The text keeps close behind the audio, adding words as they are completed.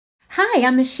Hi,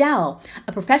 I'm Michelle,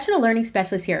 a professional learning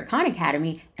specialist here at Khan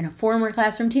Academy and a former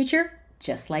classroom teacher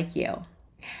just like you.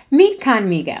 Meet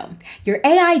khanmigo, your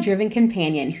AI-driven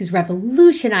companion who's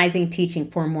revolutionizing teaching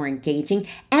for a more engaging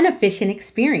and efficient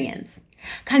experience.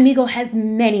 khanmigo has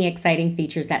many exciting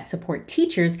features that support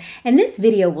teachers, and this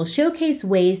video will showcase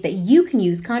ways that you can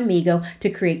use khanmigo to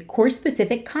create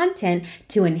course-specific content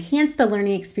to enhance the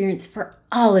learning experience for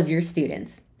all of your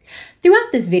students.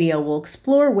 Throughout this video, we'll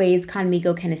explore ways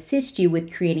khanmigo can assist you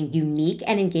with creating unique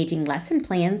and engaging lesson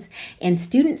plans and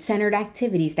student-centered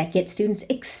activities that get students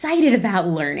excited about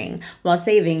learning while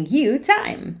saving you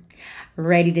time.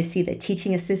 Ready to see the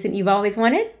teaching assistant you've always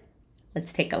wanted?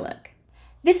 Let's take a look.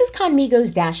 This is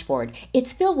khanmigo's dashboard.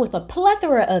 It's filled with a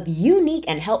plethora of unique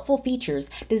and helpful features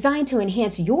designed to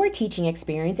enhance your teaching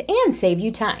experience and save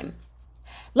you time.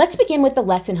 Let's begin with the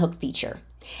lesson hook feature.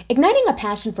 Igniting a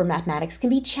passion for mathematics can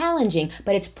be challenging,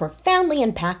 but it's profoundly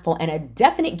impactful and a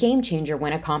definite game changer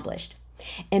when accomplished.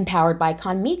 Empowered by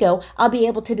khanmigo, I'll be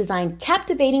able to design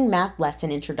captivating math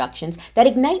lesson introductions that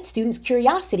ignite students'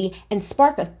 curiosity and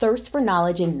spark a thirst for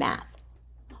knowledge in math.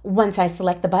 Once I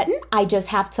select the button, I just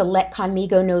have to let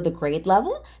khanmigo know the grade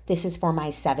level. This is for my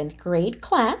 7th grade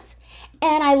class.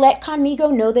 And I let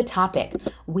khanmigo know the topic.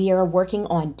 We are working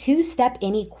on two-step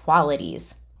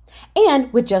inequalities.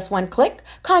 And with just one click,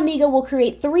 khanmigo will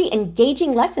create 3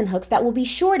 engaging lesson hooks that will be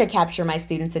sure to capture my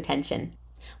students' attention.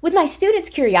 With my students'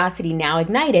 curiosity now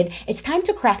ignited, it's time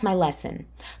to craft my lesson.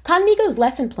 khanmigo's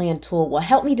lesson plan tool will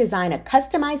help me design a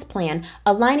customized plan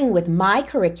aligning with my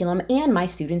curriculum and my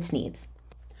students' needs.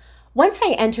 Once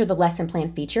I enter the lesson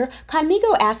plan feature,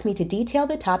 khanmigo asks me to detail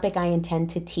the topic I intend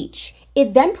to teach.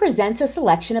 It then presents a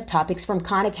selection of topics from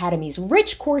Khan Academy's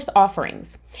rich course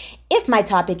offerings. If my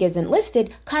topic isn't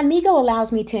listed, khanmigo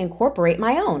allows me to incorporate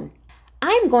my own.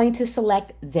 I'm going to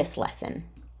select this lesson.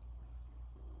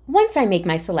 Once I make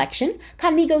my selection,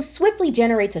 khanmigo swiftly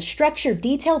generates a structured,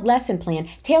 detailed lesson plan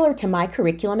tailored to my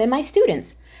curriculum and my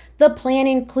students. The plan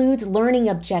includes learning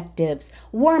objectives,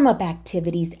 warm-up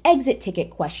activities, exit ticket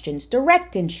questions,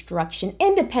 direct instruction,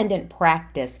 independent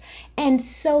practice, and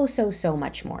so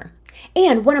much more.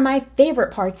 And one of my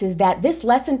favorite parts is that this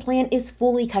lesson plan is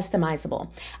fully customizable.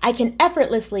 I can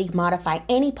effortlessly modify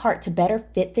any part to better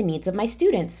fit the needs of my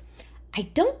students. I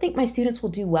don't think my students will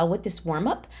do well with this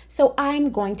warm-up, so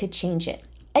I'm going to change it.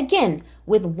 Again,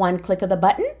 with one click of the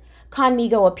button,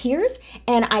 khanmigo appears,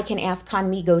 and I can ask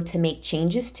khanmigo to make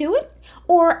changes to it,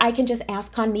 or I can just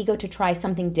ask khanmigo to try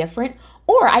something different,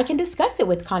 or I can discuss it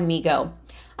with khanmigo.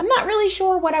 I'm not really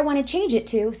sure what I want to change it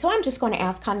to, so I'm just going to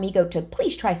ask khanmigo to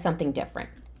please try something different.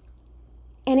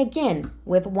 And again,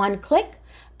 with one click,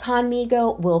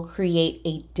 khanmigo will create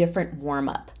a different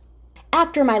warm-up.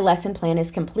 After my lesson plan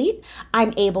is complete,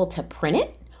 I'm able to print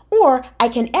it, or I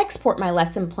can export my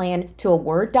lesson plan to a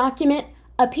Word document,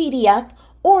 a PDF,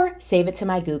 or save it to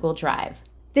my Google Drive.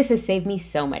 This has saved me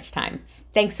so much time.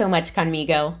 Thanks so much,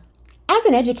 khanmigo. As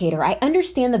an educator, I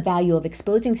understand the value of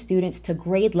exposing students to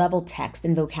grade-level text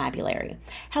and vocabulary.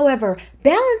 However,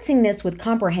 balancing this with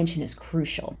comprehension is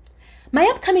crucial. My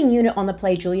upcoming unit on the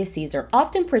play Julius Caesar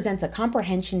often presents a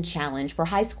comprehension challenge for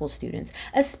high school students,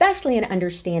 especially in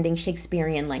understanding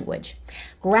Shakespearean language.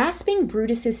 Grasping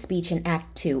Brutus's speech in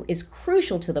Act 2 is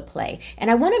crucial to the play,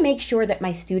 and I want to make sure that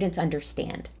my students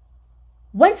understand.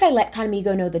 Once I let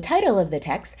khanmigo know the title of the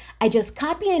text, I just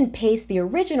copy and paste the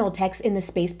original text in the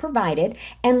space provided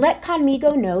and let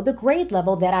khanmigo know the grade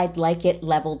level that I'd like it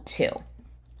leveled to.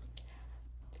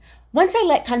 Once I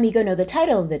let khanmigo know the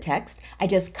title of the text, I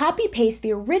just copy-paste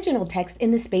the original text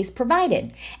in the space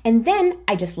provided, and then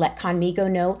I just let khanmigo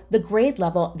know the grade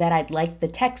level that I'd like the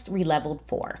text re-leveled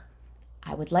for.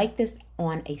 I would like this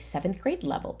on a 7th grade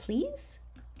level, please.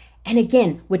 And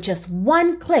again, with just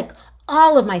one click,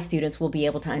 all of my students will be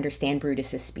able to understand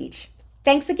Brutus's speech.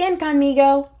 Thanks again,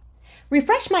 khanmigo.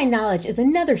 Refresh My Knowledge is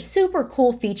another super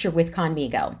cool feature with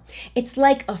khanmigo. It's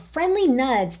like a friendly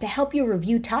nudge to help you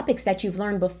review topics that you've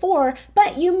learned before,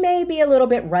 but you may be a little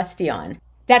bit rusty on.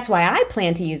 That's why I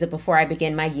plan to use it before I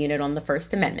begin my unit on the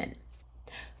First Amendment.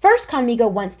 First, khanmigo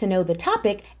wants to know the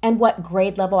topic and what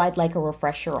grade level I'd like a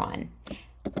refresher on.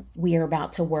 We are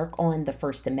about to work on the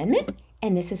First Amendment,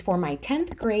 and this is for my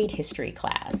 10th grade history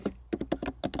class.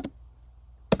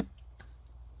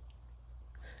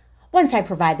 Once I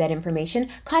provide that information,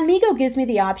 khanmigo gives me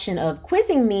the option of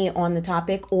quizzing me on the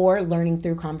topic or learning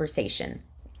through conversation.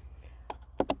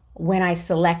 When I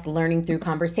select learning through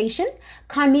conversation,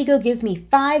 khanmigo gives me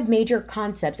 5 major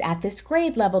concepts at this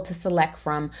grade level to select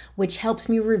from, which helps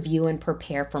me review and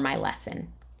prepare for my lesson.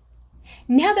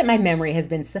 Now that my memory has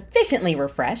been sufficiently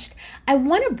refreshed, I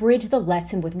want to bridge the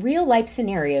lesson with real-life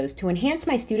scenarios to enhance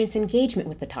my students' engagement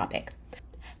with the topic.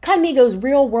 Khanmigo's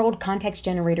real-world context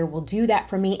generator will do that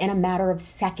for me in a matter of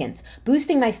seconds,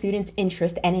 boosting my students'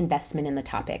 interest and investment in the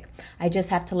topic. I just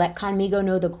have to let Khanmigo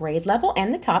know the grade level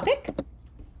and the topic.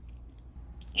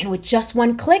 And with just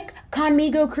one click,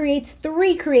 Khanmigo creates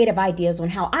 3 creative ideas on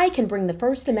how I can bring the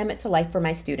First Amendment to life for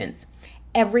my students.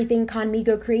 Everything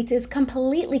Khanmigo creates is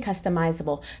completely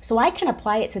customizable, so I can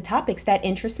apply it to topics that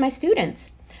interest my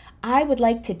students. I would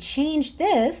like to change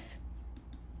this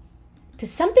to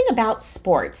something about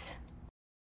sports.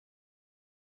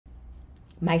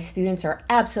 My students are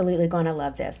absolutely going to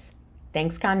love this.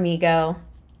 Thanks, Khanmigo.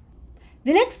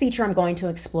 The next feature I'm going to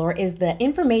explore is the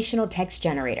Informational Text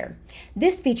Generator.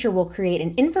 This feature will create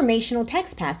an informational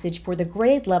text passage for the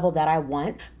grade level that I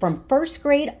want, from first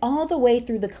grade all the way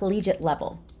through the collegiate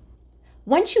level.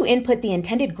 Once you input the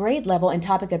intended grade level and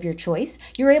topic of your choice,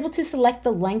 you're able to select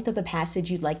the length of the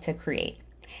passage you'd like to create.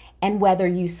 And whether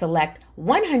you select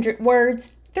 100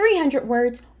 words, 300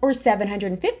 words, or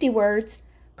 750 words,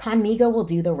 Khanmigo will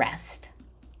do the rest.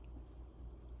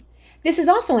 This is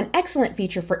also an excellent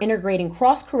feature for integrating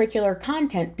cross-curricular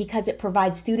content because it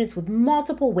provides students with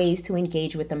multiple ways to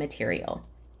engage with the material.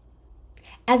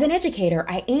 As an educator,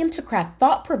 I aim to craft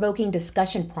thought-provoking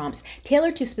discussion prompts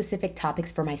tailored to specific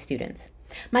topics for my students.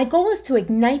 My goal is to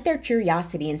ignite their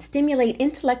curiosity and stimulate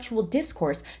intellectual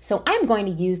discourse, so I'm going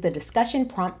to use the discussion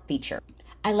prompt feature.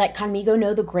 I let Khanmigo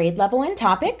know the grade level and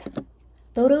topic,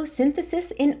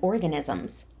 photosynthesis in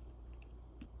organisms.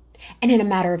 And in a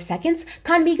matter of seconds,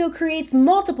 Khanmigo creates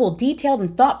multiple detailed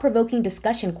and thought-provoking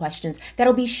discussion questions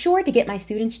that'll be sure to get my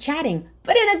students chatting,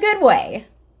 but in a good way.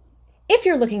 If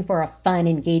you're looking for a fun,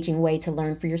 engaging way to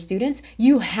learn for your students,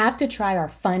 you have to try our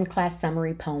Fun Class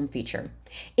Summary Poem feature.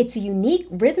 It's a unique,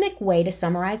 rhythmic way to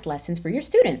summarize lessons for your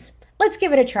students. Let's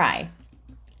give it a try.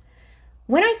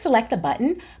 When I select the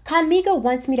button, Khanmigo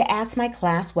wants me to ask my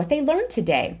class what they learned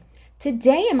today.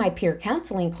 Today in my peer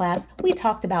counseling class, we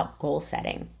talked about goal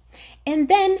setting. And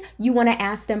then you want to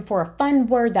ask them for a fun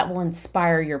word that will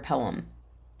inspire your poem.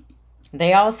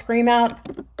 They all scream out,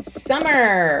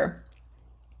 "Summer!"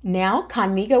 Now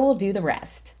Khanmigo will do the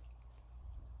rest.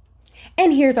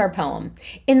 And here's our poem.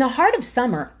 In the heart of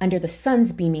summer, under the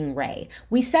sun's beaming ray,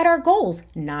 we set our goals,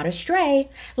 not astray.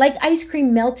 Like ice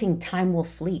cream melting, time will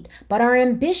fleet, but our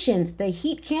ambitions the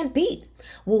heat can't beat.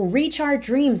 We'll reach our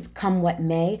dreams, come what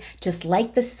may, just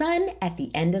like the sun at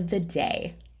the end of the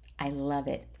day. I love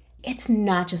it. It's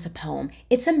not just a poem,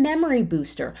 it's a memory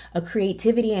booster, a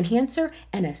creativity enhancer,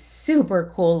 and a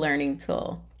super cool learning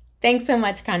tool. Thanks so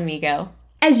much, Khanmigo.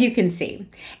 As you can see,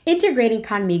 integrating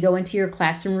Khanmigo into your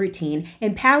classroom routine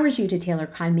empowers you to tailor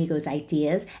Khanmigo's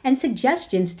ideas and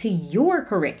suggestions to your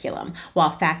curriculum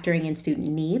while factoring in student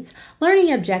needs,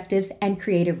 learning objectives, and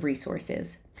creative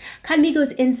resources.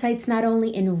 Khanmigo's insights not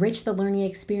only enrich the learning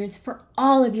experience for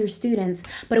all of your students,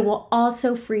 but it will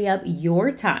also free up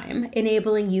your time,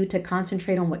 enabling you to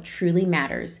concentrate on what truly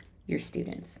matters, your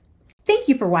students. Thank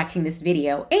you for watching this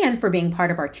video and for being part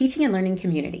of our teaching and learning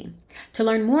community. To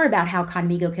learn more about how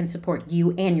Khanmigo can support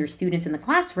you and your students in the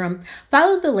classroom,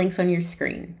 follow the links on your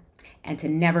screen. And to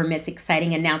never miss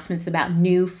exciting announcements about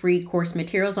new free course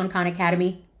materials on Khan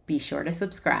Academy, be sure to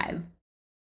subscribe.